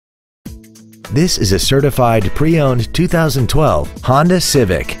This is a certified pre-owned 2012 Honda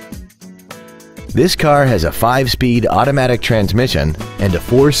Civic. This car has a 5-speed automatic transmission and a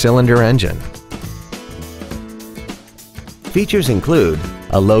 4-cylinder engine. Features include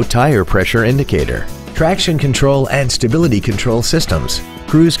a low tire pressure indicator, traction control and stability control systems,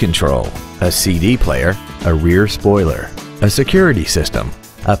 cruise control, a CD player, a rear spoiler, a security system,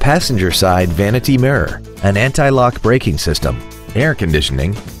 a passenger side vanity mirror, an anti-lock braking system, air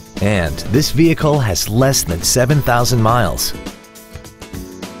conditioning, and this vehicle has less than 7,000 miles.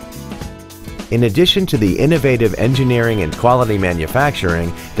 In addition to the innovative engineering and quality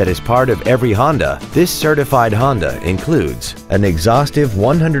manufacturing that is part of every Honda, this certified Honda includes an exhaustive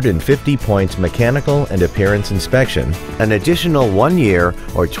 150 points mechanical and appearance inspection, an additional 1 year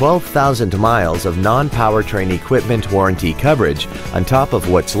or 12,000 miles of non-powertrain equipment warranty coverage on top of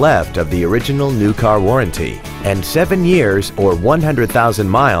what's left of the original new car warranty, and 7 years or 100,000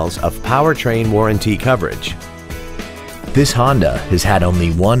 miles of powertrain warranty coverage. This Honda has had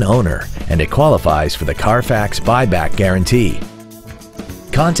only one owner and it qualifies for the Carfax buyback guarantee.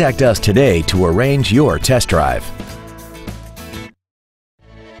 Contact us today to arrange your test drive.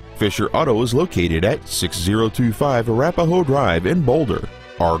 Fisher Auto is located at 6025 Arapahoe Drive in Boulder.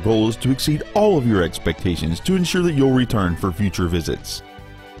 Our goal is to exceed all of your expectations to ensure that you'll return for future visits.